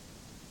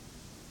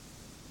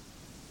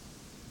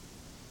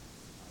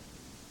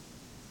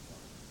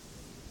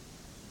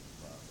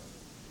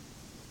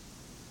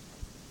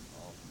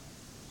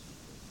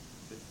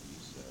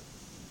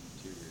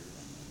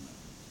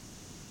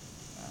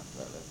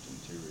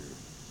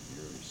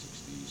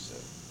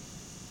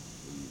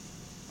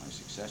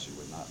successor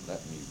would not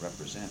let me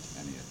represent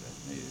any of the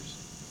natives.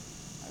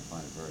 I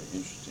find it very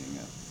interesting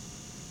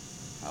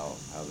how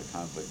the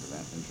conflict of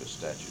interest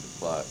statutes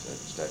apply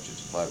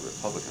to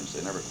Republicans.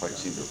 They never quite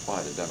seem to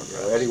apply to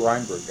Democrats. Well, Eddie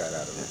Weinberg got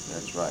out of it.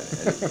 That's right.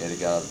 Eddie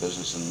got out of the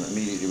business and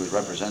immediately was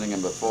representing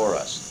him before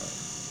us,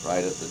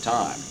 right at the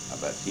time.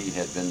 But he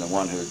had been the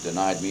one who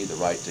denied me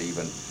the right to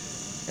even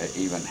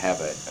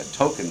have a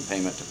token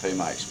payment to pay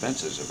my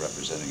expenses of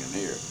representing him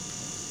here.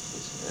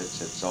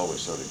 It's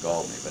always sort of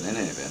galled me. But in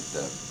any event,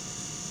 the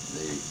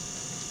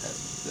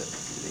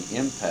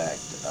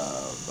impact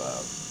of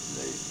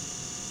the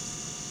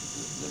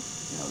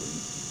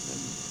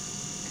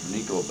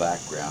legal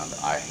background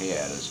I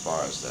had as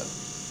far as the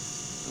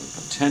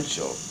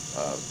potential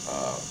of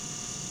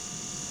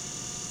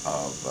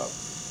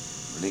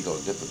legal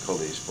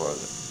difficulties for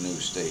the new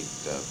state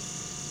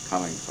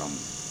coming from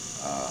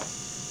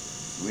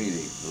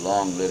really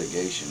long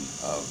litigation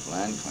of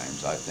land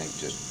claims, I think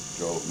just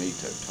drove me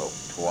to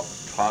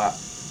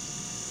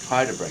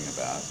try to bring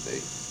about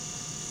the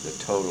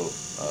total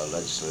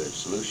legislative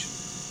solution.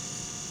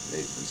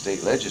 The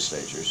state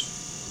legislatures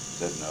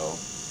said no.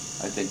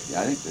 I think,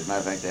 as a matter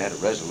of fact, they had a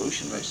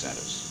resolution they sent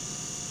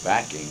us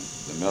backing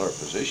the Miller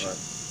position. Right.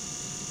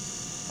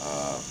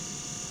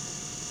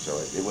 So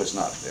it was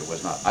not.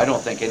 I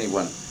don't think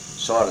anyone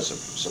saw it as a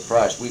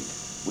surprise.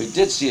 We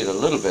did see it a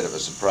little bit of a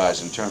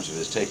surprise in terms of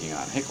his taking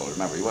on Hickel.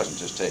 Remember, he wasn't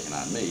just taking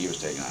on me; he was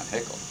taking on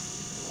Hickel.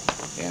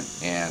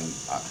 And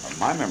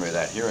my memory of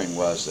that hearing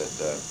was that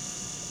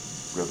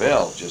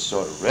Gravel just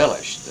sort of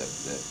relished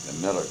the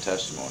Miller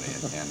testimony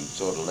and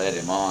sort of led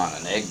him on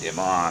and egged him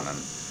on,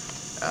 and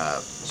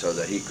so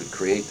that he could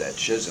create that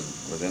schism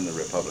within the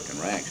Republican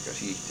ranks, because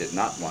he did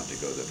not want to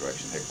go the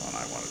direction Hickel and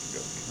I wanted to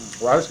go.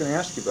 Well, I was going to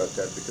ask you about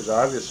that, because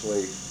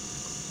obviously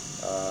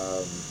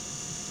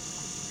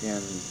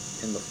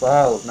in the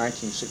fall of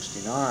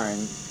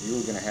 1969, you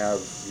were going to have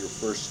your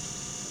first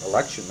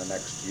election the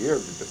next year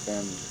to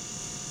defend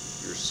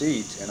your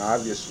seat, and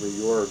obviously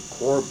your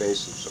core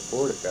base of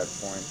support at that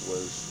point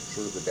was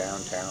sort of the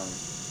downtown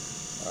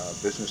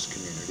business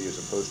community, as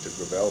opposed to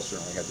Gravel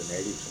certainly had the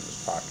natives in his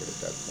pocket at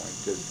that point.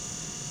 Did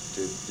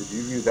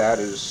you view that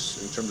as,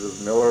 in terms of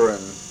Miller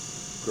and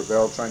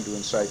Gravel trying to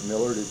incite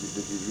Miller, did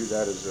you view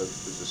that as a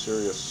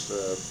serious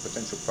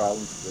potential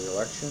problem for the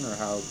election, or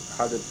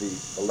how did the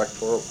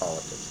electoral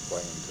politics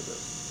play into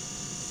this?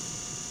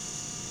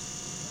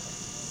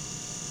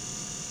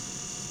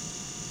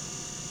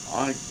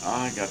 I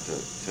got to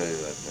tell you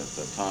that at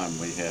the time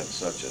we had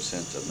such a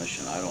sense of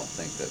mission. I don't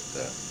think that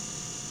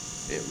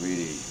it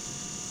really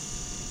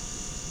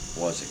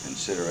was a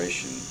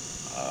consideration.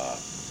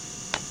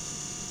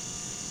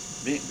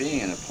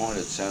 Being an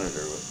appointed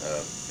senator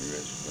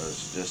was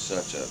just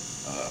such a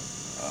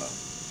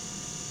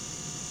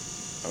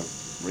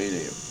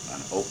really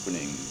an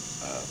opening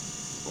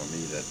for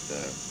me that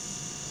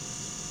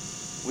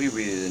we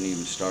really didn't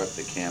even start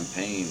the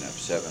campaign of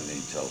 70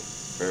 until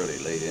fairly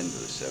late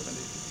into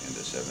 70.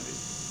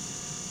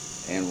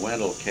 And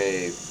Wendell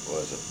Cave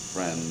was a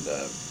friend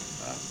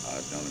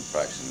I'd known him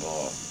practicing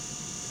law,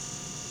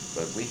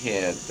 but we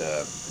had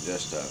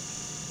just a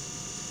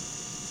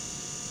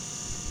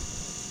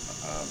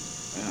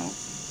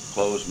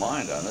closed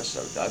mind on this.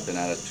 I've been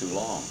at it too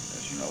long,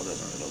 as you know.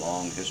 There's a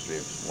long history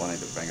of wanting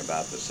to bring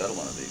about the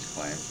settlement of these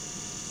claims.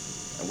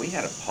 And we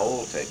had a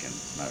poll taken,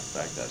 matter of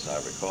fact, as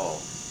I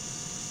recall,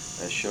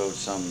 that showed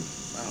some,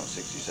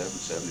 67,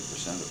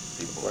 70% of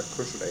people. Like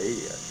closer to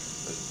 80, actually.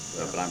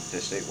 But I'm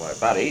just statewide,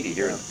 about 80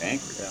 here in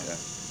Anchorage. Yeah.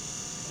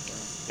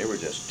 They were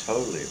just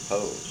totally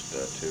opposed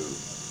to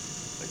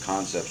the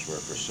concepts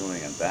we're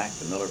pursuing and backed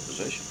the Miller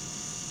position.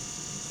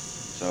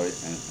 So,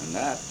 and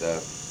that's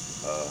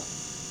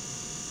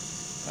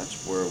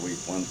where we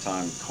one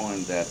time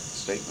coined that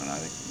statement.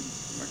 I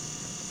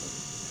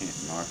think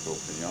Marco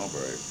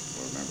Pignolbury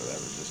will remember that.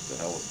 It was just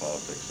the hell of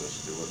politics. Let's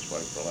do what's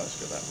right for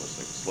Alaska. That was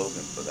the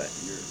slogan for that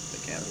year,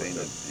 the campaign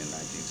in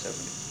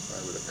 1970.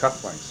 Right, with the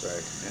cufflinks,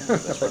 right?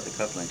 Yeah, that's what the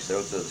cufflinks.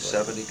 Those are the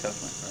 70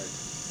 cufflinks. Right.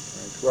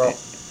 Well,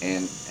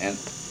 and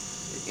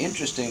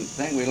interesting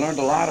thing, we learned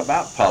a lot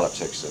about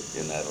politics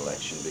in that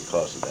election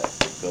because of that.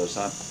 Because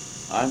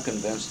I'm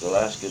convinced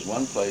Alaska is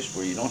one place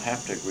where you don't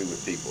have to agree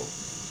with people,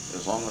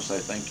 as long as they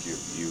think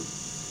you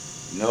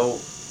know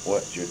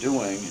what you're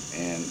doing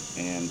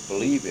and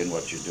believe in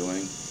what you're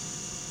doing.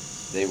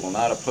 They will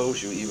not oppose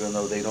you even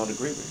though they don't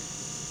agree with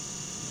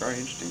you. Very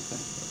interesting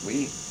thing.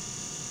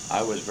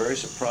 I was very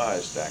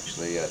surprised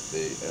actually at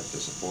the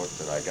support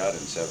that I got in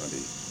 70,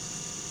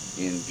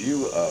 in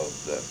view of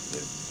the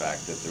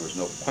fact that there was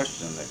no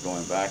question that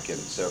going back in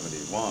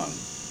 71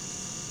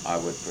 I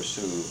would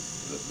pursue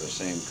the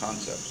same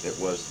concepts. It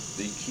was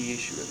the key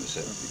issue in the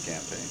 70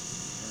 campaign.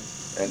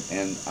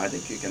 And I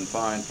think you can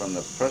find from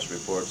the press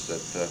reports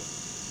that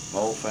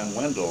Moe Van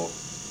Wendell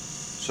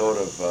sort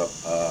of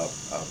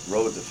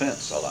rode the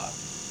fence a lot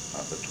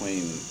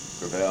between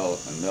Gravel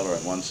and Miller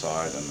on one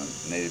side and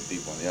the Native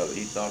people on the other.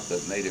 He thought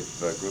the Native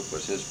group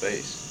was his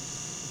base,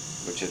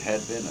 which it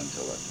had been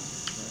until that time.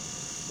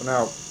 Well,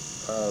 now,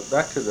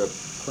 back to the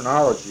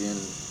chronology, and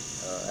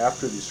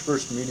after these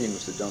first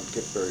meetings that don't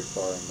get very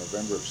far in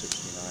November of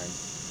 '69,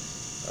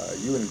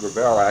 you and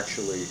Gravel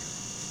actually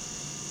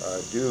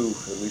do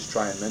at least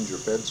try and mend your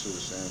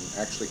fences and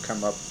actually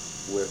come up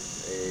with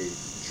a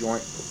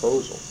joint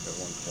proposal at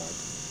one point.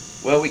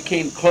 Well, we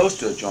came close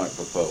to a joint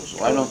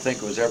proposal. I don't think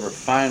it was ever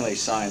finally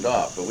signed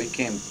off, but we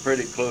came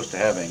pretty close to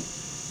having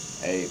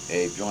a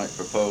joint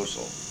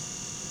proposal.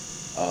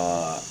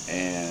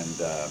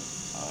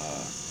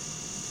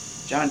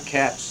 John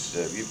Katz,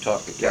 you've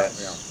talked to Katz.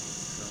 Yeah.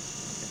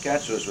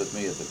 Katz was with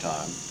me at the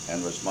time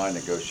and was my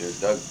negotiator.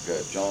 Doug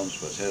Jones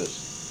was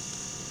his.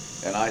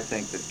 And I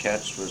think that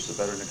Katz was the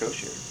better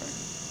negotiator,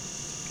 frankly.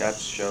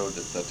 Katz showed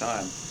at the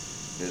time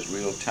his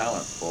real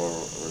talent for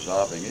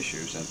resolving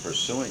issues and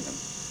pursuing them.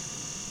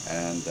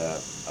 And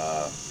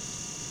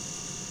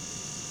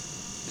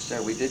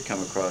instead, we did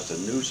come across a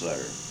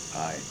newsletter.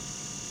 I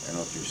don't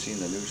know if you've seen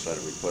the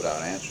newsletter we put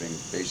out answering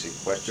basic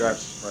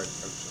questions. Yeah, right.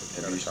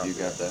 You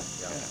got that?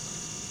 Yeah. Yeah.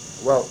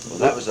 Well,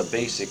 That was a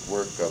basic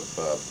work of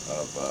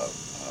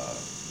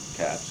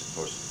Katz. Of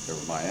course, there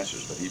were my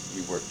answers, but he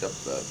worked up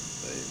the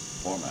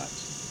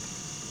formats.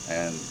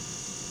 And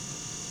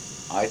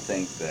I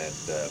think that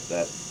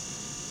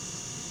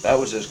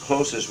was as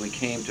close as we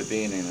came to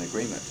being in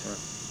agreement. Right.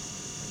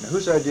 Now,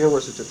 whose idea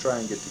was it to try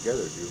and get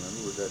together? Do you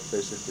remember? Was that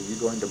basically you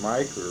going to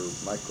Mike, or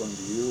Mike going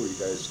to you, or you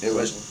guys? It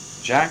was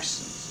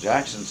Jackson's.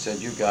 Jackson said,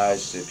 "You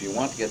guys, if you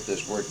want to get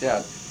this worked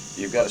out,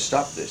 you've got to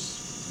stop this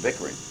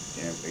bickering.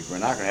 You know, we're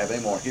not going to have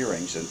any more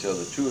hearings until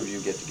the two of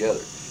you get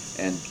together."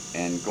 And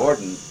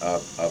Gordon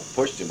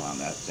pushed him on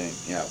that, saying,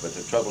 "Yeah, but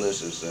the trouble is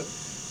that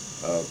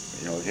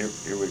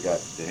here we got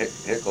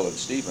Hickel and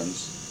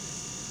Stevens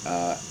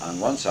on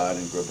one side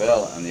and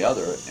Gravel on the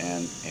other,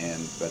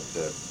 but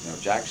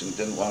Jackson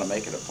didn't want to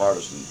make it a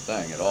partisan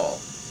thing at all.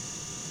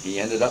 He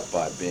ended up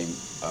by being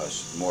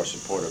more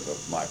supportive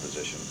of my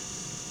position,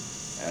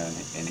 and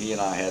he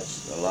and I had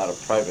a lot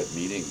of private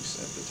meetings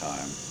at the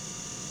time,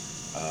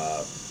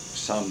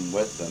 some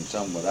with and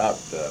some without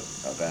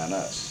Van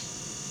Ness,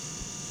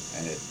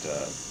 and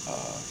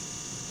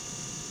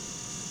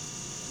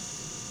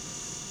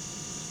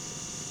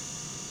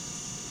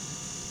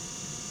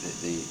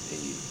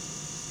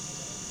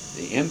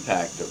the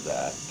impact of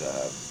that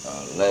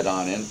led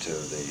on into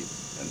the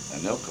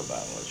Anilka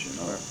battle, as you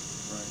know. Right.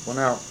 Well,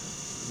 now,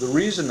 the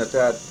reason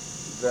that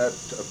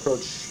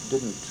approach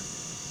didn't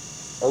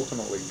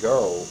ultimately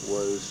go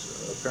was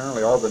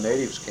apparently all the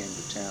natives came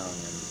to town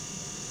in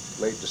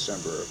late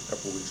December, a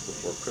couple of weeks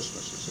before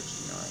Christmas of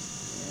 '69,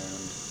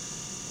 and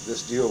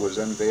this deal was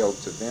unveiled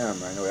to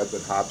them. I know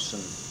Edmund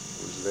Hobson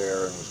was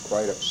there and was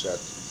quite upset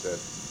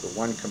that the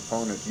one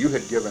component you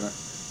had given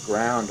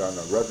ground on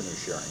the revenue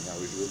sharing. That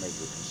was your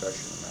major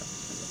concession in the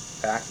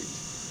package.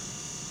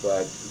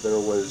 But there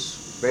was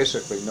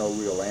basically no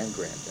real land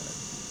grant in it.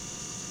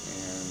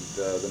 And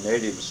the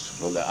natives...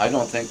 Well, I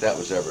don't think that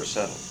was ever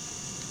settled.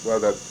 Well,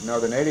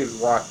 the natives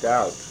walked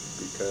out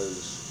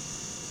because,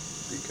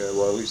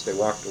 well, at least they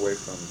walked away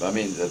from... I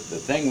mean, the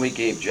thing we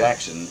gave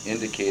Jackson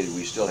indicated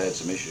we still had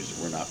some issues that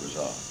were not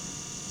resolved.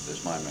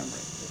 That's my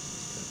memory.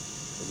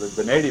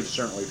 The natives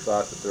certainly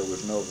thought that there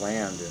was no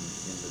land in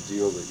the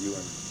deal that you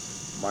and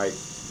Mike,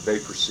 they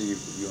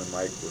perceived that you and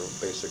Mike were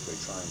basically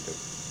trying to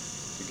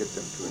get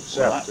them to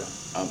accept.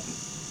 Well,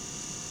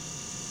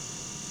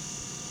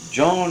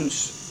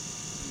 Jones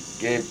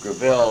gave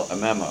Gravel a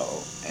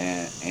memo,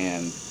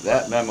 and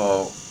that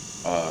memo,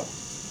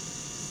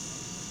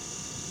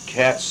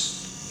 Katz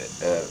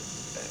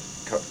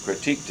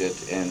critiqued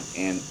it and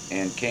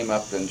came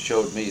up and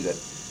showed me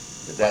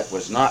that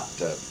was not,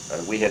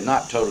 we had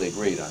not totally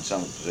agreed on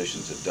some of the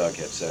positions that Doug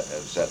had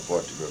set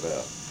forth to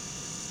Gravel.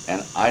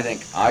 And I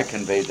think I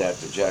conveyed that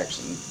to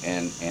Jackson,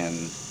 and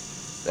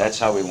that's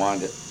how we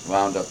wound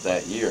up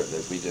that year.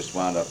 That we just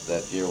wound up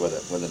that year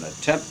with an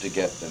attempt to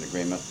get an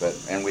agreement,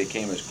 and we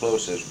came as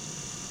close as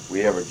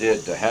we ever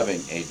did to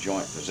having a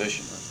joint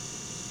position.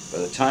 By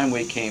the time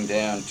we came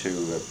down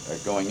to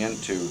going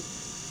into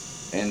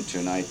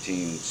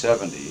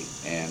 1970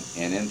 and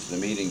into the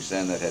meetings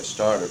then that had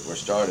started, we're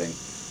starting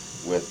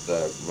with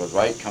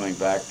Wright coming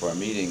back for a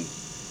meeting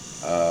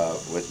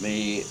with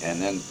me,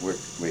 and then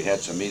we had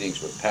some meetings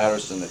with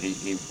Patterson that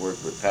he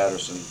worked with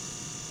Patterson,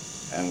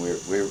 and we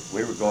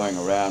were going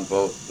around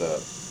both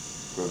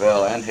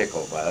Gravel and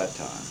Hickel by that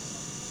time.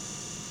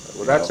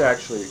 Well, that's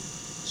actually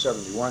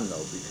 71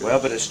 though, because well,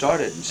 but it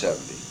started in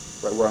 70.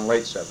 Right, we're in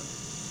late 70,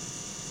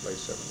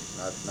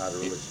 not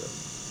early 70.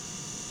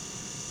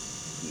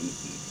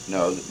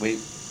 No,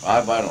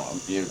 I don't know.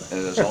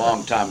 It's a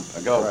long time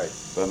ago. Right.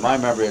 But my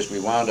memory is we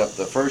wound up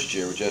the first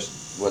year just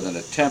with an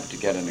attempt to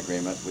get an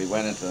agreement. We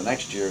went into the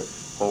next year,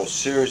 whole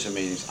series of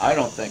meetings. I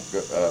don't think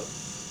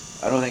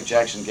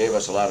Jackson gave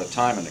us a lot of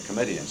time in the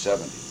committee in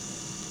 70.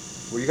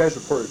 Well, you guys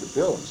reported the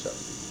bill in 70.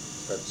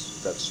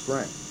 That's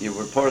spring. You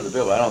reported the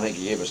bill, but I don't think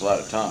he gave us a lot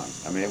of time.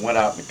 I mean, it went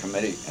out in the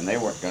committee, and they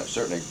weren't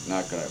certainly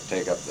not going to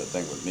take up the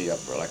thing with me up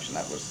for election.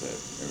 There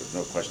was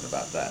no question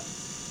about that,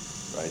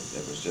 right?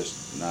 It was just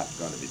not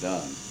going to be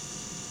done.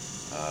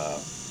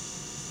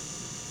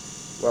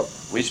 Well,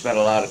 we spent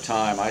a lot of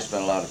time, I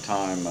spent a lot of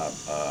time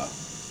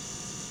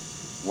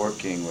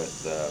working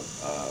with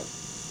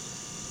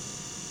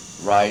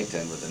Wright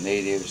and with the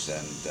natives,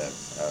 and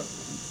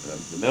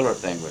the Miller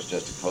thing was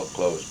just a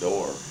closed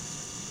door.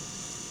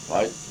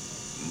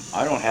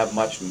 I don't have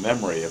much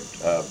memory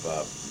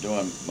of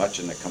doing much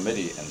in the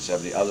committee in the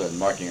 70s other than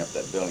marking up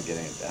that bill and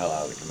getting it the hell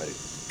out of the committee.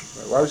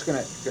 well, I was going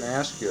to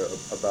ask you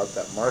about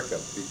that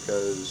markup,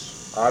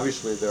 because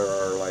obviously there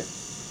are like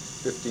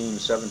 15,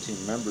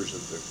 17 members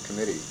of the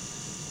committee,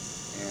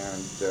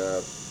 and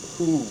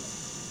who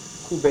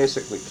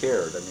basically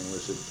cared? I mean,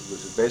 was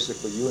it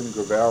basically you and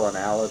Gravel and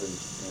Allett and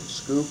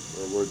Scoop,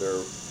 or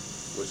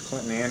was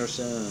Clinton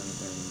Anderson and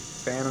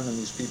Fannin and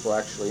these people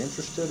actually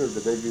interested, or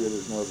did they view it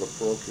as more of a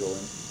parochial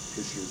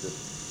issue that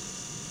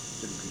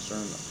didn't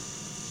concern them?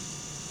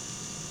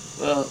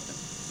 Well,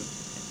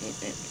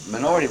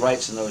 minority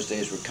rights in those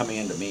days were coming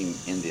in to mean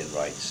Indian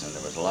rights, and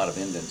there was a lot of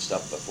Indian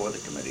stuff before the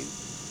committee.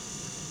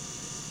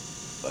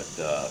 But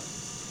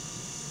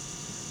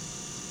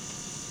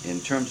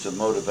in terms of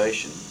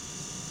motivation,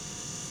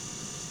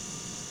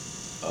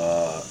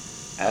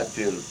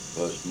 Hatfield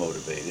was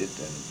motivated,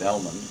 and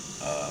Bellman,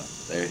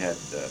 they had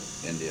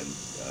Indian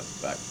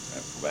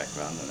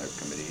background in their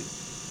committee,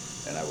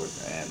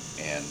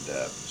 and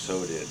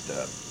so did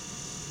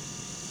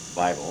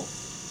Bible,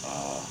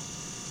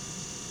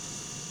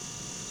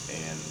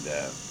 and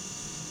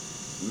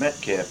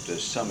Metcalf to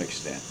some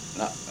extent.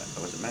 Not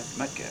was it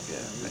Metcalf?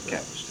 Yeah,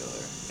 Metcalf was still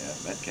there. Yeah,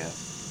 Metcalf.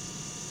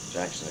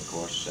 Jackson, of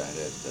course, sat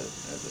at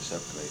the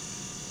subcommittee.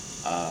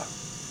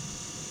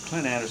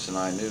 Clint Anderson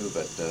I knew,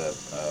 but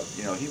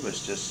he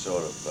was just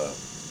sort of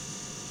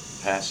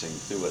passing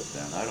through it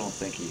then. I don't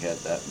think he had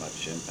that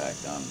much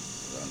impact on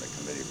the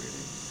committee,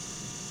 really.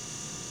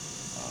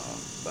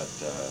 But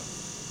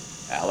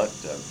Allett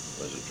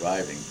was a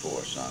driving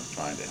force on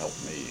trying to help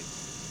me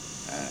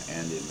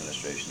and the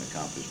administration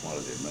accomplish one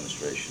of the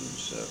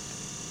administration's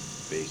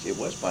base. It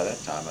was by that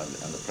time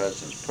on the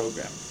president's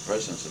program.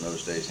 Presidents in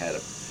those days had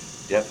a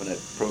definite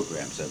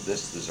program. Said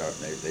this is our.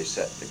 They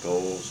set the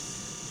goals.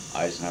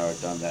 Eisenhower had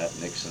done that,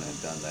 Nixon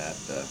had done that,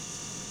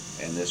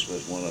 and this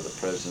was one of the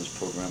president's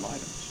program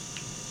items.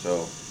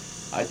 So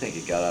I think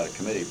it got out of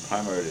committee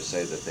primarily to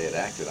say that they had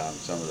acted on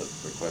some of the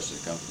requests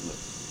that come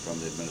from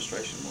the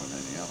administration more than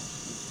anything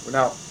else. Well,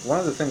 now, one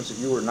of the things that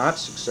you were not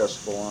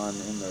successful on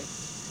in the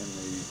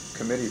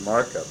committee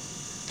markup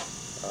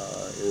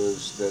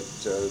is that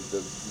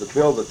the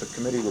bill that the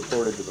committee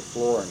reported to the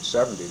floor in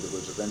 70 that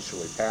was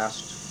eventually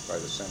passed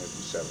by the Senate in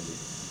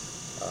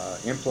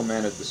 70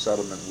 implemented the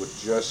settlement with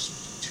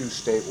just two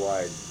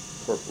statewide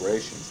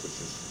corporations, which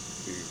is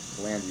the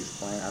land use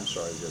plan. I'm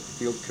sorry, the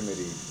field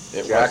committee.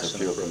 It Jackson was the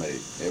field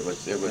committee. It was.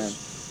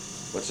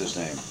 What's his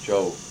name?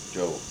 Joe.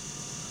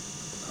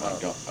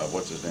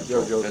 What's his name?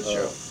 Joe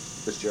Fitzgerald.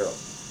 Fitzgerald.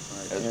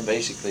 Right. And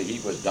basically, he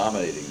was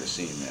dominating the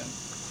scene then.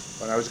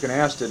 When I was going to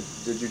ask,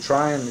 did you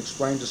try and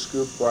explain to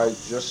Scoop why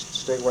just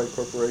statewide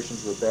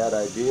corporations were a bad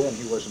idea and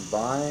he wasn't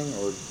buying,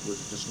 or was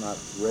it just not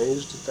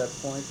raised at that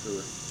point,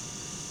 or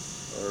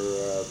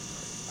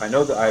I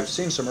know that I've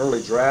seen some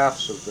early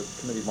drafts of the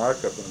committee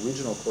markup when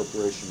regional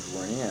corporations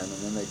were in,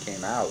 and then they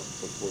came out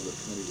before the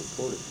committee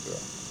reported the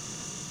bill.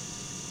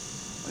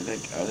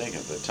 I think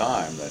at the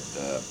time that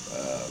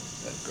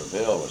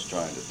Gravel was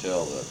trying to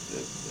tell the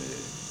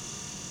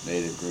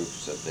native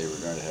groups that they were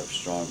going to have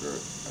stronger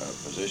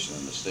position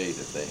in the state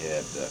if they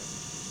had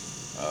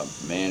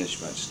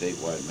management,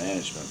 statewide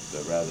management,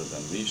 rather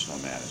than regional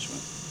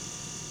management.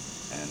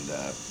 And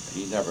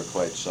he never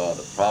quite saw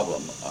the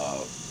problem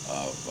of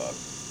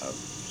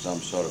some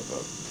sort of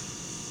a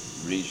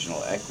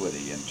regional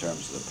equity in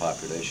terms of the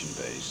population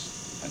base,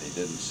 and he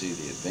didn't see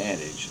the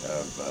advantage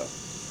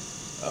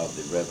of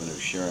the revenue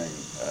sharing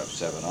of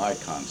 7I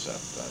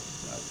concept.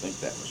 I think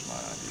that was my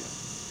idea.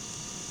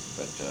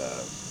 But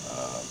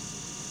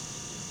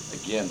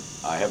again,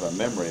 I have a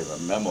memory of a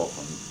memo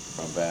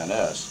from Van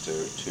Ness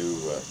to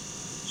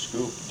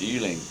Scoop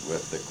dealing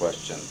with the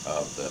question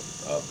of the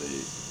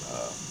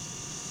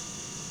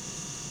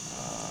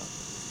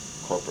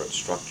corporate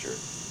structure.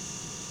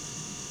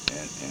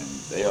 And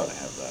they ought to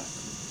have that.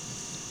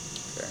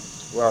 Okay.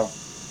 Well,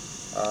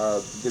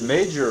 the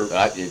major...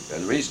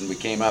 The reason we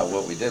came out,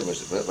 what we did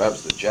was, that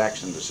was the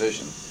Jackson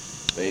decision,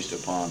 based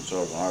upon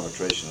sort of an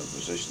arbitration of the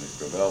position that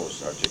Gravel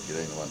was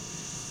articulating, the one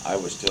I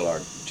was still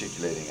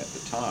articulating at the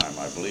time,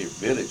 I believe,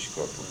 village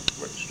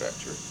corporate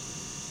structure,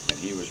 and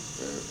he was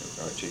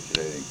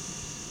articulating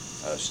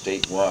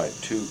statewide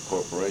 2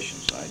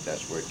 corporations.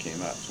 That's where it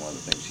came out. It's one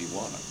of the things he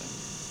won, I think,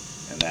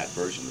 in that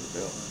version of the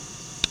bill.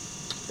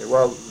 Okay,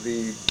 well,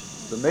 the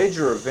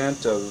major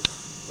event of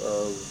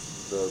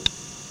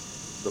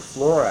the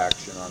floor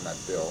action on that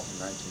bill in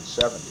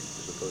 1970,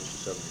 as opposed to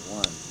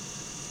 71,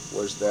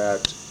 was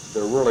that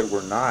there really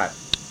were not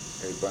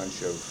a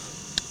bunch of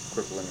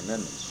crippling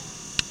amendments.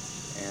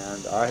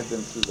 And I had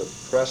been through the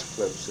press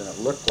clips, and it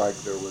looked like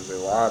there was a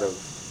lot of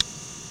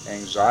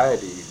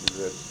anxiety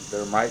that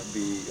there might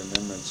be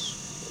amendments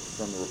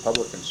from the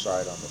Republican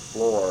side on the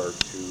floor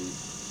to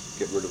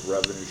get rid of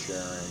revenue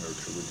sharing or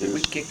to reduce. Did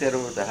we kick that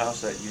over at the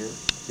House that year?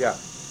 Yeah,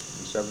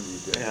 in '70 you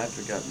did. Yeah, I'd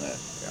forgotten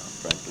that, Yeah.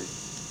 frankly.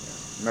 Yeah.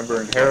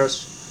 Remember in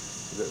Harris,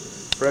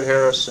 Fred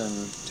Harris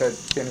and Ted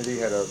Kennedy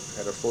had a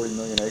 40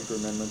 million acre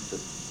amendment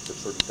that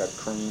sort of got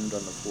creamed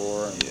on the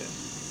floor. And, Yeah.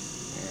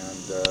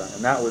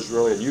 and that was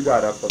really, and you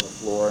got up on the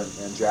floor,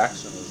 and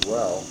Jackson as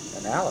well,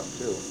 and Allen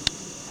too,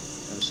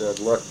 and said,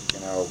 look,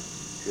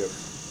 if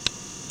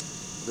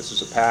this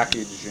is a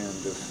package,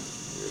 and if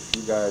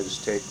you guys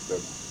take the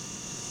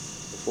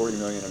 40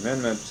 million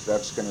amendment,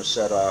 that's going to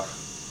set off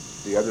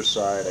the other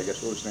side. I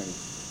guess, what was his name?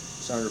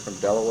 Senator from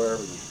Delaware,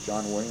 was it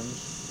John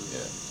Williams?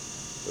 Yeah.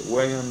 But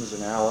Williams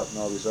and Allett and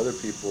all these other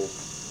people,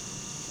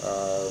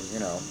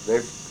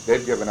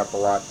 they've given up a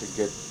lot to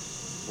get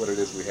what it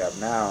is we have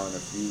now, and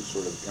if you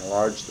sort of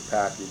enlarge the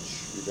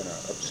package, you're going to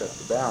upset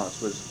the balance.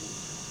 Was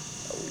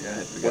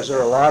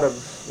there a lot of,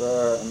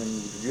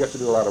 did you have to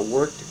do a lot of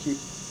work to keep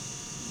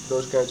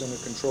those guys under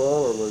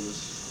control, or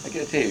was... I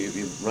got to tell you,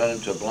 you run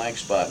into a blank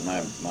spot in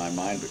my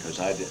mind, because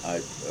I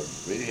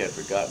really had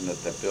forgotten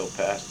that bill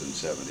passed in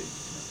 '70,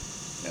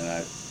 and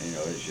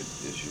as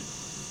you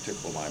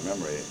tickle my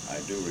memory, I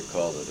do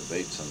recall the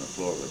debates on the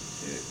floor with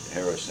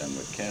Harris and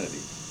with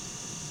Kennedy,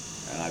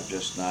 and I've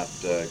just not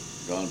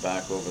gone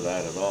back over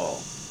that at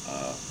all.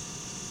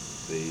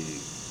 The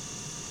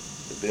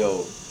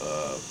bill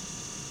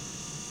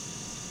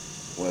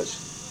was,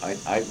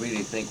 I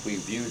really think we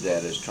viewed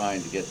that as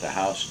trying to get the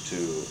House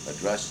to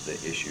address the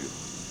issue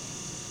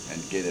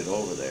and get it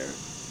over there.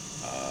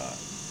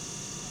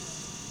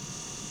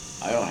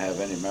 I don't have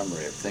any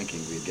memory of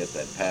thinking we'd get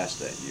that passed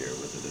that year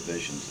with the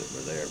divisions that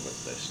were there with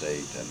the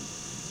state and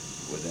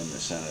within the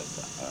Senate.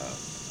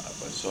 I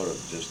was sort of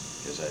just,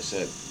 as I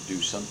said,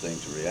 do something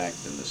to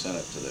react in the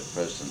Senate to the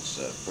president's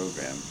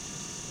program,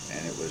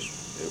 and it was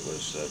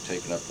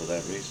taken up for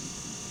that reason.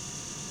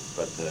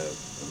 But the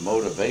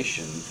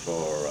motivation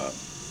for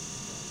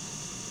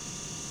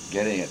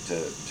getting it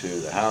to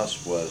the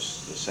House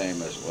was the same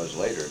as it was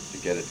later, to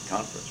get it to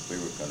conference. We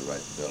were going to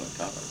write the bill in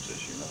conference,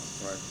 as you know.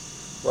 Right.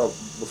 Well,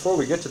 before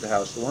we get to the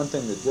House, the one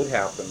thing that did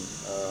happen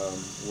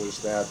was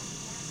that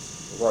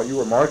while you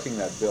were marking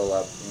that bill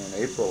up in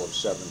April of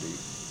 '70,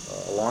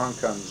 along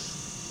comes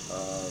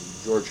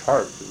George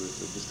Hart, who was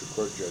the district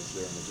court judge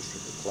there in the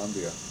District of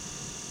Columbia,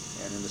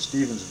 and in the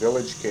Stevens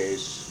Village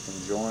case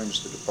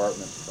enjoins the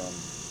department from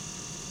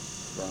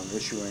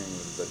issuing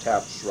the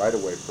TAPS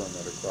right-of-way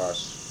permit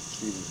across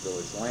Stevens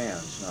Village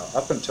lands. Now,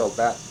 up until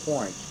that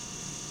point,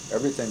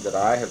 everything that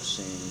I have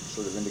seen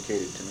sort of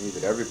indicated to me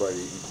that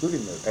everybody,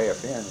 including the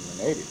AFN and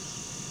the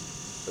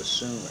natives,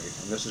 assumed,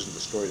 and this isn't the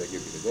story they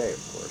give you today,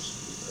 of course,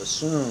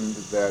 assumed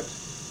that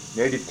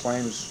native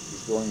claims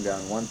was going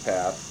down one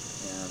path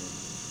and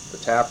the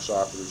TAPS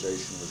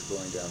authorization was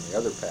going down the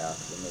other path,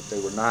 and that they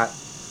were not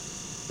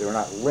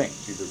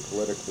linked either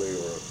politically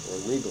or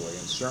legally.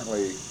 And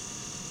certainly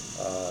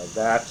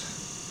that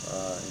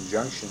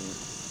injunction,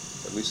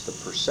 at least the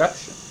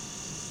perception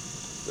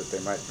that they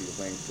might be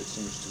linked, it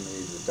seems to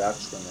me that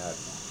that's when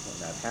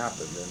that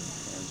happened.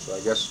 And so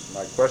I guess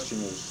my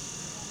question is,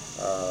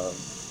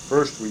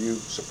 first, were you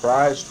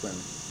surprised when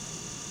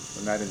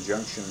that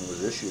injunction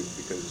was issued?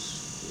 Because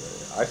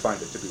I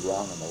find it to be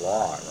wrong in the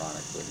law,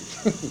 ironically.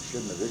 He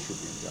shouldn't have issued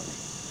the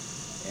injunction.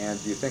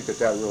 And do you think that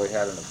really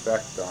had an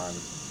effect on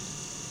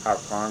how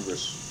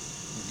Congress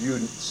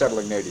viewed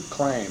settling native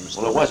claims?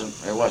 Well, it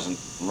wasn't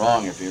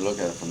wrong if you look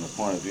at it from the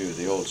point of view of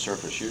the old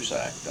Surface Use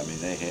Act. I mean,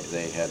 they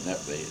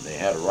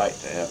had a right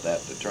to have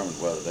that determined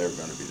whether they were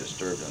going to be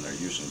disturbed in their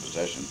use and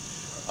possession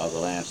of the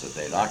lands that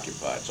they'd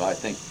occupied. So I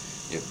think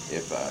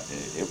if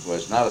it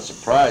was not a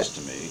surprise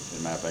to me. As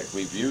a matter of fact,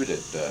 we viewed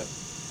it,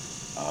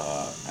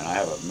 and I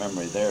have a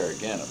memory there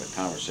again of a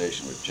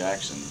conversation with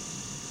Jackson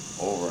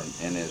over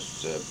in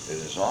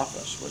his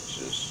office, which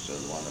is the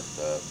one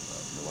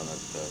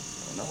that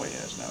Noe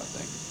has now, I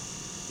think,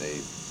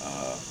 the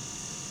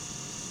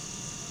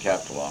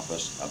Capitol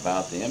office,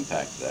 about the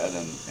impact of that,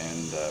 and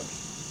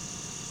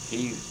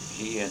he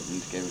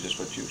indicated just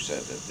what you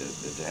said, that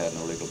it had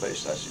no legal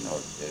basis. I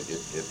said,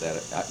 if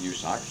that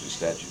use and occupancy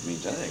statute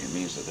means anything, it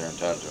means that they're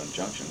entitled to an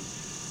injunction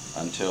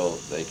until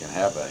they can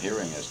have a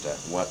hearing as to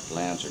what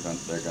lands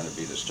they're going to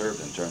be disturbed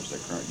in terms of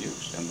their current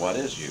use and what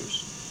is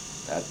use.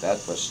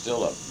 That was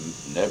still a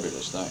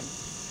nebulous thing.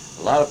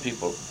 A lot of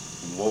people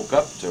woke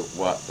up to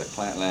what the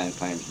land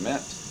claims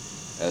meant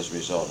as a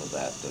result of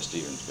that,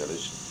 Stevens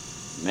Village.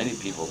 Many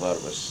people thought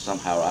it was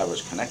somehow I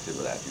was connected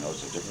with that.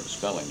 It's a different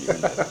spelling.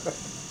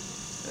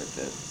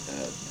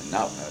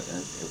 Now,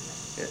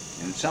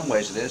 in some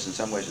ways it is, in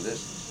some ways it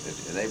isn't.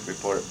 They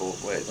report it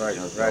both ways. Right,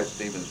 right.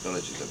 Stevens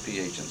Village is a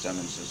PH in some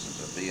instances,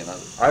 a V in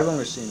others. I've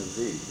only seen a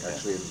V,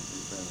 actually,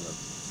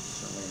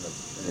 certainly in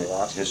the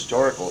lawsuit.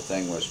 Historical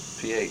thing was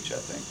PH, I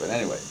think. But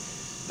anyway,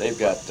 they've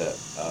got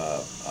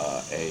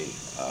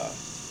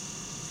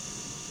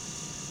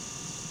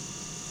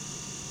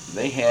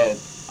they had,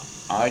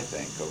 I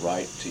think, a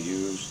right to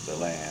use the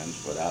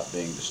lands without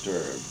being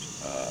disturbed,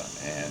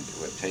 and it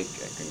would take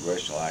a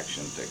congressional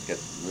action to get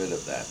rid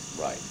of that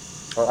right.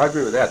 Oh, I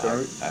agree with that.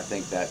 I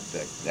think that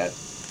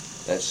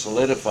that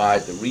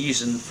solidified the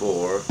reason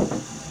for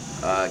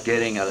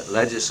getting a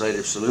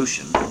legislative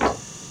solution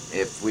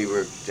if we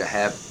were to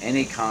have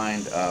any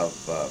kind of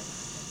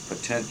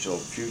potential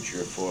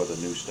future for the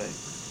new state.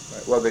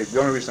 Right. Well, the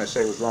only reason I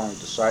say it was wrongly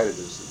decided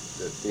is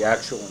that the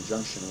actual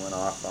injunction went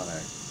off on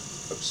a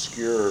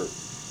obscure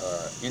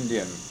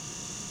Indian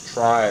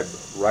tribe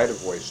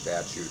right-of-way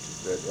statute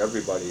that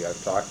everybody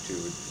I've talked to,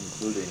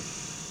 including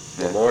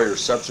the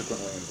lawyers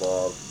subsequently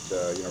involved,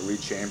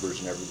 Reed Chambers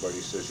and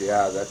everybody, says,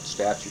 yeah, that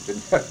statute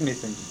didn't have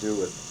anything to do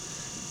with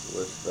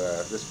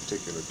this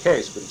particular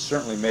case, but it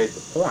certainly made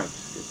the point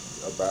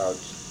about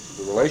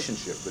the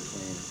relationship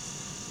between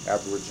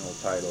Aboriginal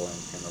title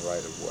and the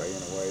right-of-way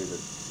in a way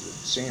that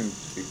seemed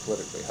to be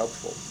politically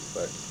helpful.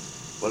 But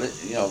well,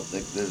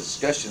 the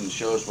discussion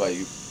shows why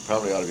you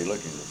probably ought to be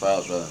looking at the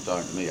files rather than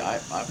talking to me. I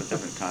have a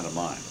different kind of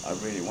mind. I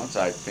really, once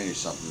I finish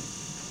something,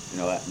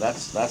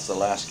 that's the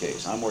last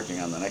case. I'm working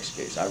on the next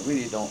case. I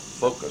really don't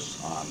focus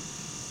on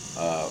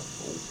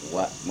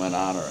what went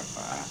on or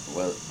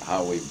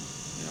how we,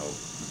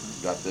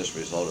 got this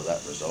result or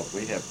that result.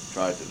 We have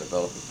tried to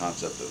develop a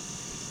concept of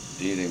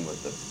dealing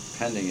with the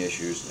pending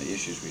issues and the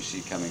issues we see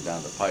coming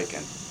down the pike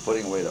and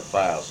putting away the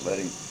files,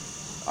 letting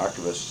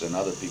archivists and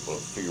other people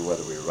figure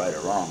whether we were right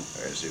or wrong.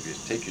 Whereas if you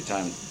take your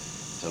time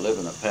to live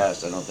in the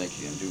past, I don't think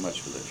you can do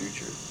much for the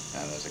future.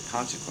 And as a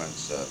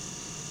consequence,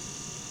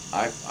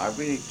 I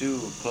really do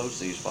close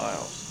these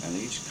files. And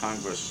each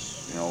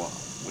Congress,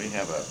 we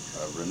have a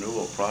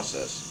renewal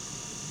process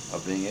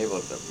of being able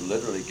to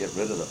literally get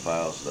rid of the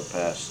files of the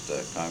past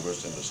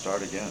Congress and to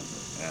start again.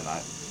 And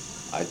I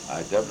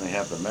definitely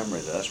have the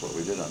memory that that's what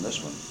we did on this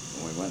one.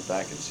 When we went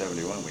back in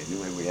 '71, we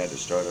knew we had to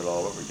start it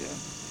all over again.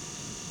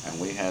 And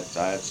I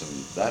had some,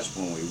 that's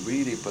when we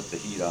really put the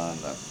heat on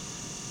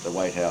the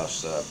White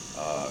House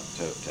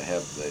to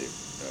have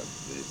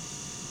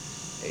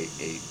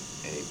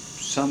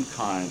some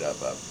kind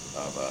of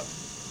a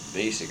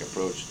basic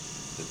approach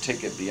to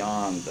take it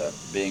beyond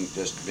being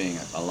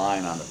a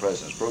line on the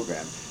president's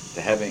program to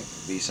having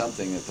be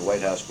something that the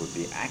White House would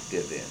be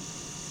active in.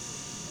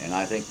 And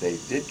I think they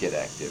did get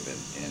active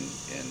in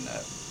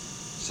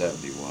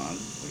 '71.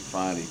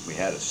 We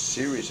had a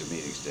series of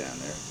meetings down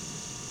there,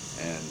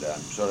 and I'm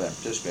sort of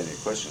anticipating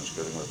your questions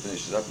because I'm going to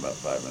finish this up in about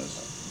 5 minutes.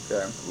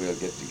 okay. We'll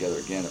get together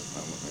again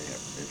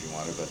if you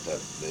want to. But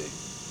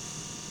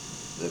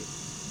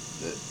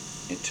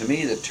to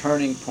me, the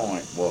turning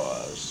point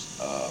was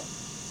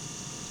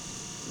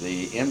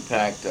the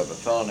impact of a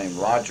fellow named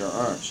Roger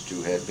Ernst,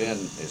 who had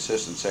been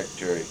Assistant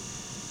Secretary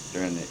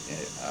during the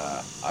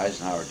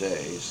Eisenhower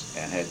days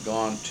and had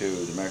gone to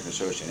the American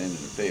Association of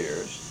Indian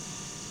Affairs,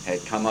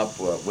 had come up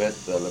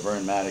with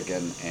Laverne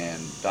Madigan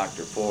and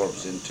Dr.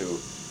 Forbes into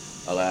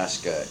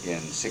Alaska in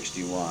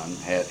 '61,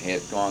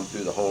 had gone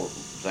through the whole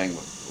thing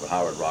with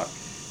Howard Rock,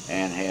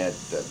 and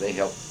they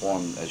helped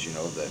form, as you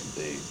know,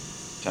 the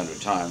Tundra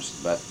Times.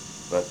 But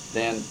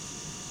then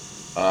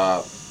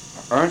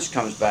Ernst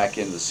comes back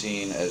into the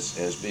scene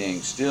as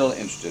being still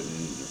interested in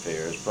Indian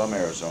affairs from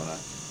Arizona,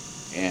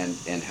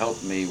 and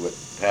helped me with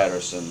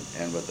Patterson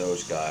and with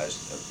those guys,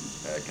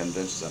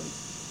 convince them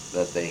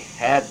that they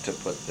had to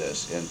put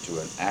this into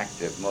an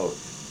active mode.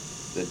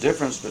 The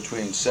difference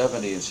between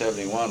 '70 and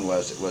 '71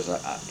 was it was a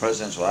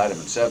presidential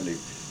item in '70,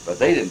 but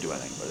they didn't do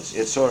anything with it.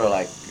 It's sort of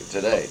like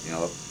today,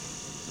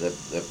 the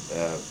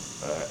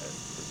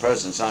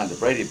president signed the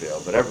Brady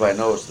Bill, but everybody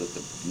knows that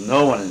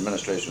no one in the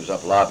administration was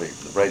up lobbying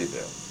for the Brady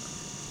Bill.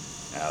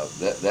 Now,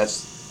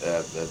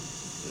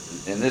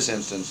 in this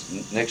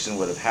instance, Nixon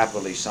would have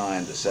happily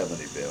signed the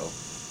 '70 bill.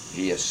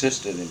 He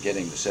assisted in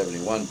getting the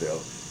 '71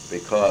 bill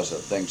because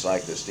of things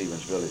like the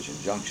Stevens Village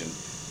injunction,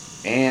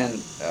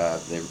 and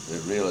the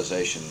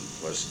realization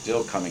was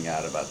still coming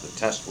out about the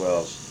test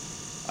wells.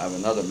 I have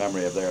another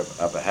memory of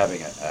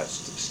having a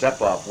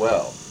step-off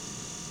well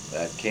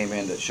that came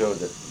in that showed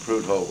that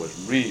Prudhoe was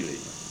really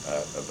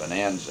a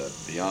bonanza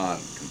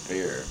beyond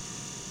compare,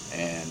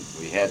 and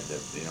we had the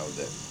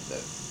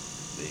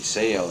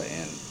sale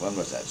in, when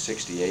was that,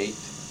 '68?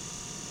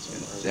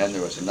 Then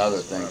there was another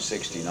thing,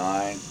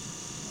 '69.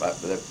 But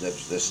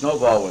the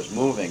snowball was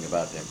moving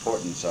about the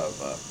importance of,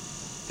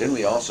 didn't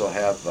we also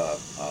have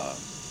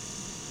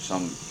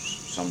some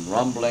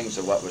rumblings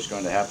of what was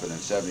going to happen in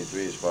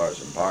 '73 as far as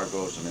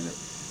embargoes? I mean,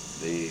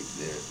 the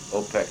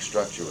OPEC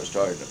structure was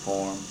starting to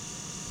form.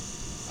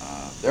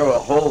 There were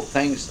whole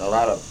things, a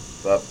lot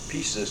of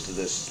pieces to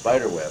this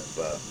spider web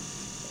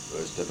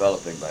was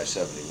developing by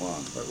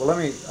 '71. Well, let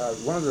me.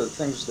 One of the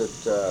things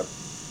that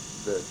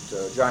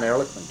John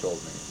Ehrlichman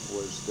told me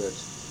was that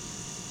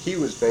he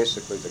was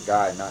basically the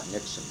guy, not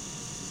Nixon,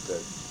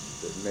 that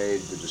made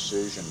the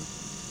decision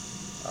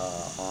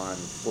on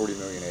 40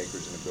 million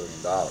acres and $1 billion.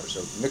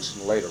 So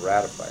Nixon later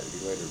ratified it.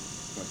 He later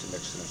went to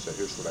Nixon and said,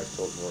 "Here's what I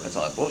told Morgan." That's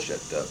all that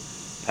bullshit.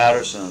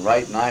 Patterson and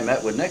Wright and I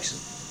met with Nixon.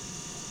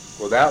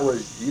 Well,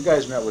 you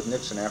guys met with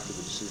Nixon after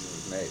the decision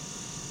was made.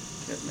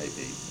 It may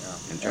be.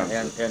 Yeah. In terms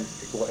and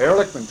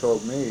Ehrlichman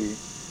told me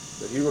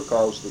that he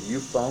recalls that you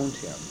phoned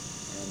him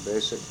and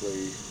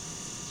basically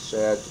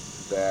said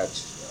that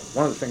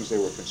one of the things they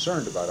were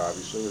concerned about,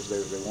 obviously, was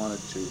they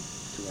wanted to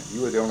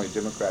You were the only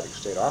Democratic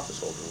state office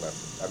holder left.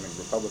 I mean,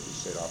 Republican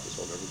state office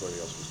holder. Everybody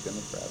else was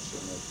Democrats.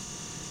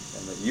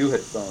 And that you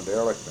had phoned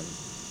Ehrlichman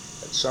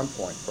at some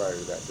point prior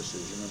to that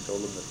decision and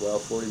told him that, well,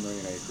 40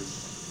 million acres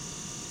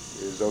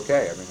is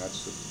okay. I mean,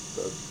 that's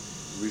a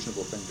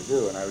reasonable thing to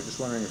do. And I was just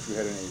wondering if you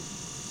had any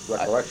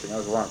recollection. That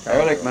was a long time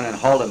ago. Ehrlichman and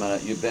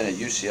Haldeman, you'd been at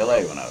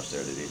UCLA when I was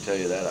there. Did he tell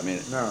you that? I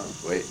mean, no.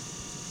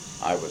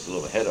 I was a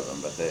little ahead of them,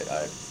 but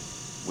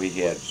we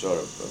had sort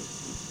of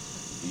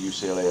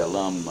UCLA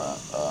alum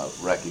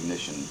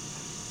recognition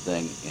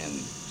thing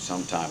in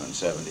sometime in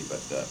 '70,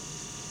 but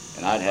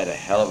and I'd had a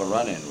hell of a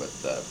run-in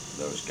with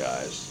those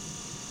guys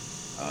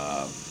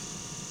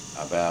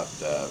about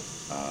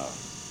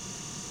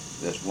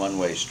this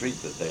one-way street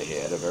that they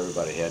had. Of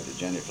everybody had to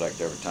genuflect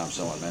every time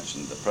someone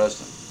mentioned the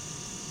president.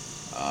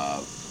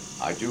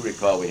 I do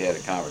recall we had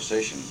a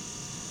conversation,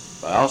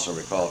 but I also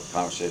recall a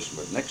conversation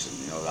with Nixon.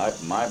 You know,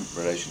 my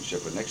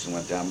relationship with Nixon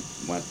went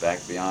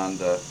back beyond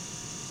that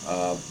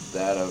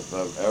of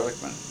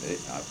Ehrlichman.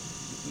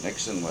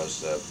 Nixon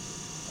was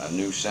a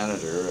new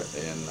senator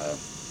in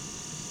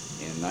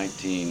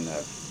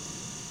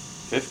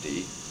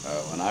 1950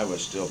 when I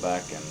was still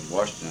back in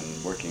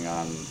Washington working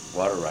on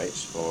water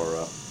rights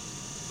for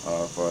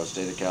the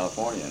state of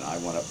California, and I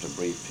went up to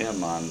brief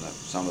him on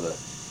some of the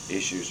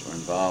issues that were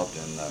involved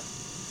in the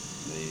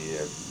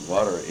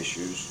water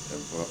issues,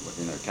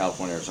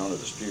 California-Arizona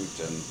dispute.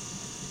 And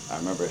I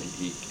remember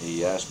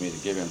he asked me to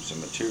give him some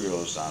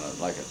materials on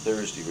like a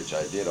Thursday, which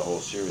I did a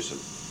whole series of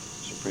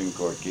Supreme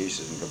Court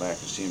cases and go back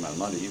and see him on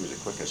Monday. He was the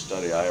quickest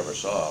study I ever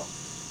saw.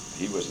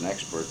 He was an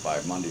expert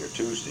by Monday or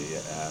Tuesday,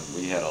 and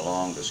we had a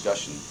long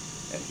discussion.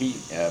 And he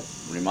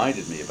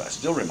reminded me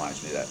still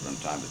reminds me of that from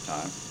time to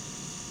time.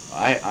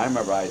 I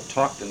remember I had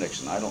talked to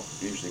Nixon. I don't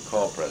usually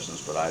call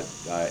presidents, but I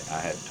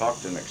had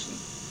talked to Nixon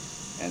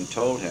and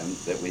told him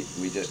that we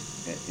just,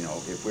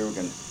 if we were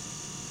going to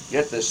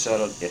get this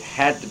settled, it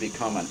had to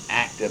become an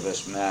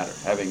activist matter.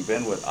 Having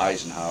been with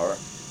Eisenhower,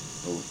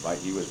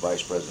 he was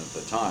vice president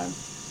at the time,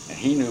 and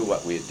he knew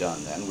what we had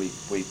done then.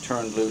 We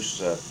turned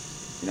loose,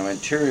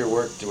 Interior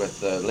worked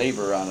with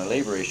labor on a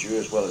labor issue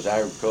as well as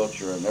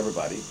agriculture and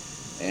everybody.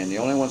 And the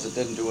only ones that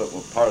didn't do it,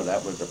 part of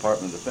that was the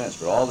Department of Defense.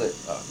 But all the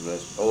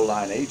old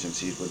line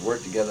agencies would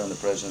work together on the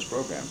president's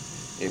program.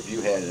 If you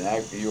had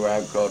you were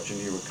agriculture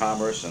and you were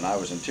commerce and I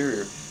was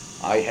interior,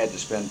 I had to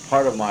spend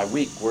part of my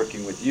week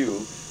working with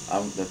you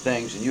on the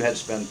things, and you had to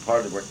spend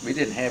part of the work. We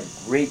didn't have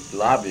great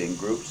lobbying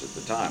groups at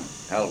the time.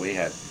 Hell, we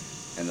had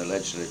in the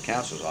Legislative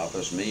Counsel's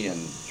office, me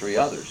and 3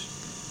 others.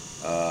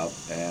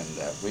 And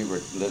we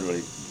were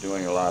literally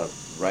doing a lot of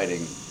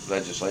writing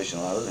legislation,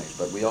 a lot of things,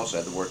 but we also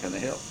had to work on the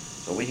Hill.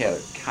 So we had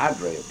a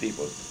cadre of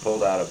people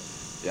pulled out of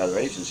the other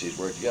agencies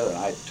work together, and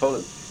I told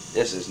him,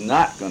 this is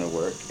not going to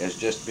work as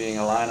just being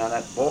a line on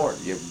that board.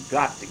 You've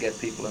got to get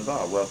people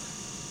involved. Well,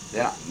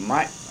 yeah,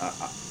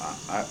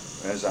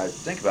 as I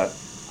think about it,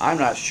 I'm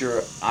not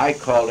sure I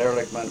called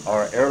Ehrlichman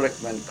or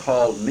Ehrlichman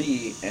called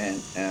me,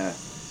 and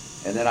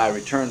then I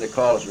returned the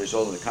call as a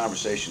result of the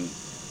conversation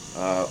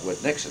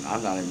with Nixon.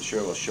 I'm not even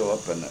sure it will show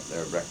up in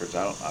their records.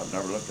 I've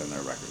never looked in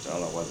their records. I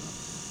don't know whether.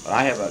 But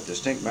I have a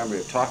distinct memory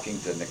of talking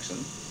to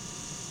Nixon,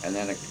 and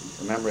then a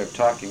memory of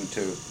talking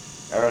to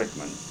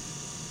Ehrlichman.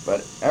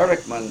 But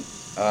Ehrlichman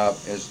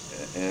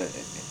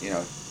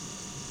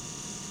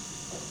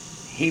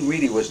he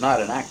really was not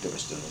an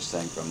activist in this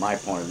thing from my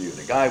point of view.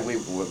 The guy we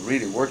were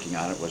really working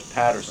on it was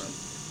Patterson.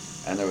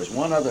 And there was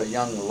one other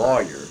young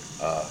lawyer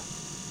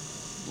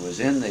was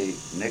in the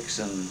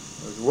Nixon.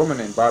 There was a woman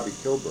named Bobby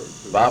Kilberg.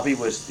 Bobby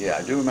was, yeah,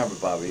 I do remember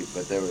Bobby,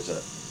 but there was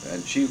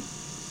and she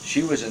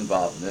was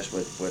involved in this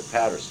with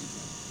Patterson.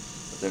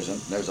 But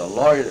there's a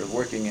lawyer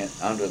working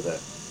under the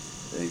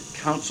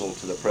counsel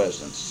to the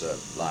president's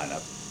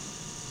lineup,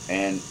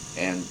 and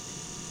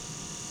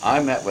I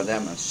met with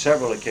them on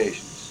several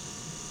occasions.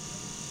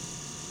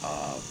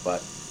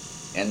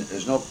 And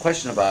there's no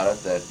question about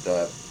it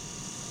that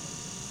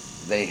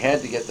they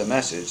had to get the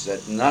message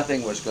that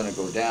nothing was going to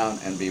go down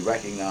and be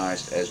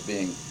recognized as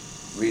being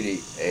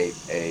really a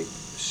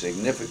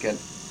significant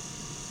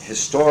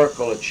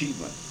historical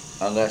achievement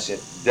unless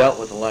it dealt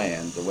with the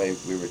land the way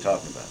we were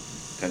talking about,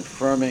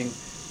 confirming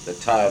the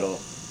title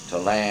to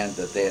land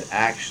that they had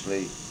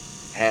actually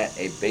had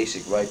a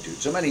basic right to.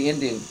 So many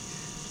Indian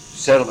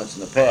settlements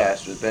in the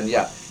past have been,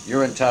 yeah,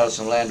 you're entitled to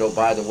some land, oh,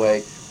 by the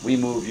way, we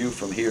move you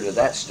from here to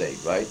that state,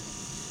 right?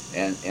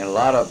 And a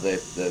lot of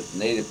the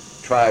native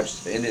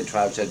tribes, the Indian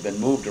tribes, had been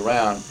moved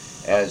around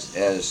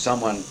as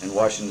someone in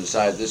Washington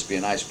decided this would be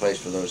a nice place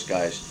for those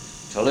guys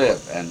to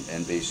live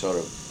and be sort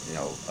of,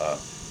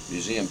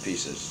 museum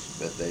pieces.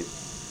 But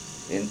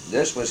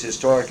this was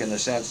historic in the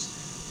sense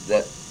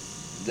that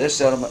this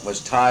settlement was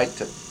tied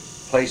to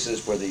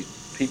places where the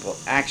people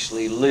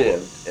actually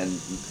lived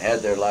and had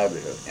their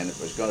livelihood, and if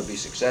it was going to be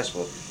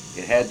successful,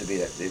 it had to be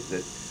that.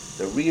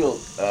 The real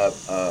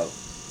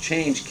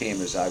change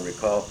came, as I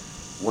recall,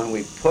 when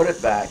we put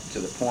it back to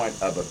the point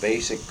of a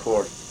basic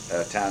core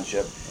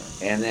township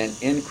and then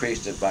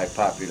increased it by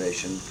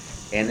population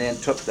and then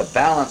took the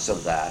balance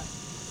of that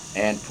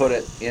and put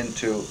it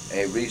into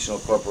a regional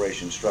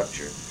corporation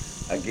structure.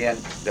 Again,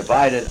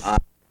 divided on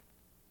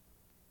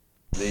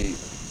the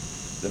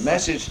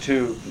message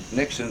to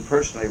Nixon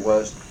personally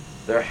was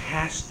there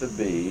has to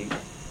be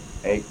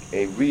a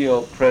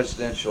real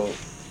presidential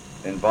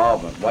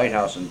involvement, White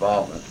House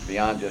involvement,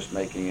 beyond just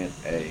making it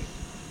a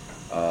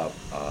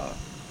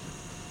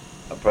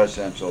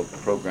presidential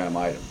program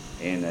item.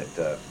 And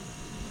that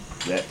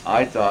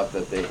I thought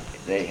that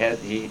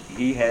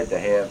he had to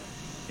have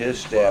his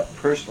staff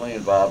personally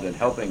involved in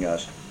helping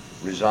us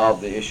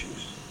resolve the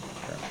issues.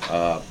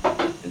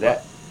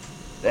 That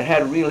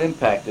had a real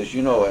impact, as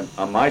you know,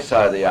 on my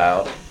side of the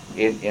aisle,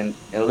 in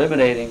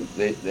eliminating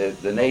the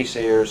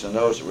naysayers and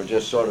those that were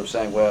just sort of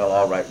saying, well,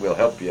 all right, we'll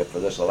help you for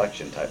this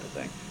election type of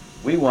thing.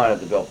 We wanted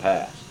the bill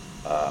passed.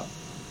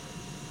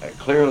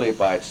 Clearly,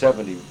 by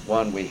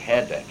 71, we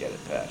had to get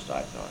it passed,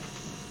 I thought,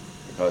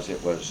 because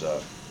it was,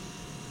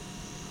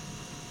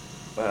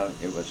 well,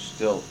 it was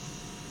still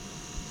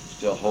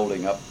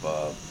holding up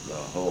the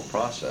whole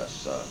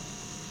process.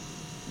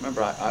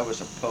 Remember, I was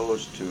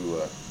opposed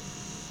to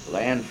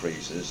land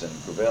freezes, and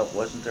Gravel,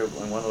 wasn't there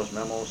in one of those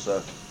memos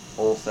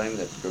whole thing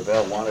that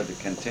Gravel wanted to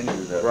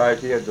continue the... Right,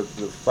 he had the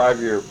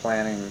 5-year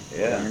planning.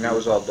 Yeah. I mean, that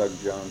was all Doug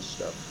Jones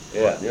stuff.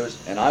 Yeah, there was,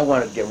 and I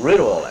wanted to get rid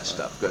of all that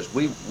stuff, because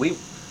an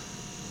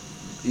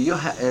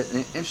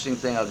interesting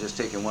thing, I'll just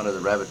take in one of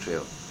the rabbit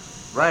trail.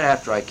 Right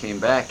after I came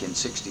back in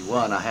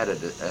 '61, I had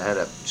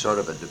a sort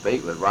of a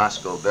debate with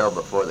Roscoe Bell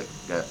before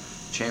the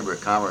Chamber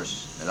of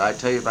Commerce. Did I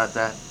tell you about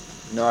that?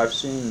 No, I've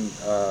seen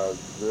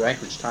the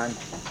Anchorage Times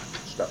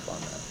stuff on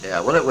that. Yeah,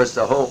 well, it was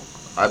the whole,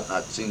 I've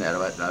not seen that,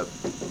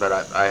 but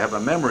I have a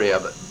memory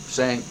of it,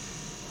 saying,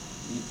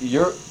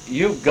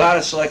 you've got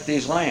to select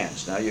these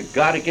lands. Now, you've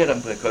got to get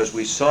them, because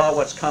we saw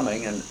what's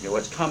coming, and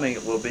what's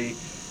coming will be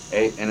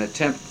an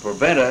attempt to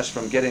prevent us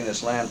from getting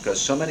this land, because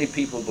so many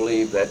people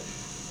believe that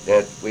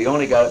we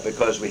only got it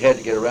because we had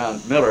to get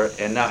around Miller,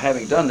 and now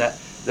having done that,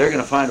 they're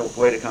going to find a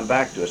way to come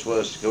back to us. Well,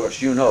 of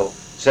course, you know,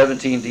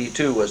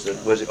 17D2 was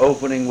the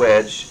opening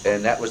wedge,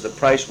 and that was the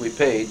price we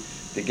paid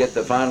to get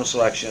the final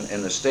selection,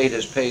 and the state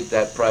has paid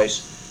that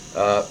price,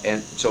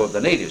 and so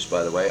the natives,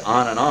 by the way,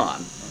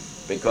 on,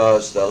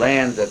 because the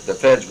land that the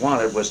feds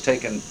wanted was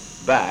taken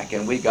back,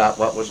 and we got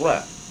what was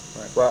left.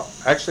 Right. Well,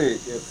 actually,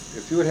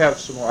 if you would have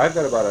some more, I've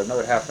got about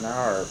another half an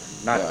hour.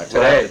 Not Yeah, today.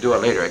 we'll have to do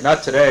it later.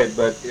 Not today,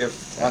 but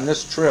if on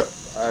this trip,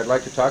 I'd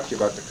like to talk to you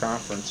about the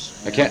conference.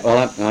 I can't. Well,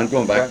 I'm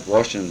going back to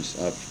Washington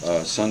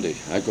Sunday.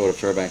 I go to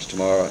Fairbanks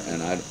tomorrow,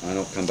 and I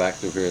don't come back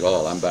through here at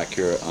all. I'm back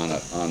here on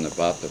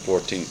about the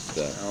 14th.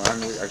 No,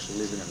 I'm actually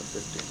leaving on the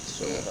 15th,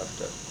 so we'll have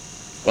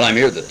to. Well, I'm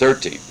here the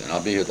 13th, and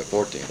I'll be here the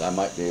 14th. I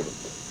might be able.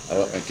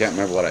 I can't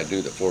remember what I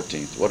do the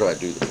 14th. What do I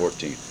do the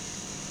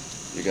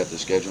 14th? You got the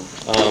schedule?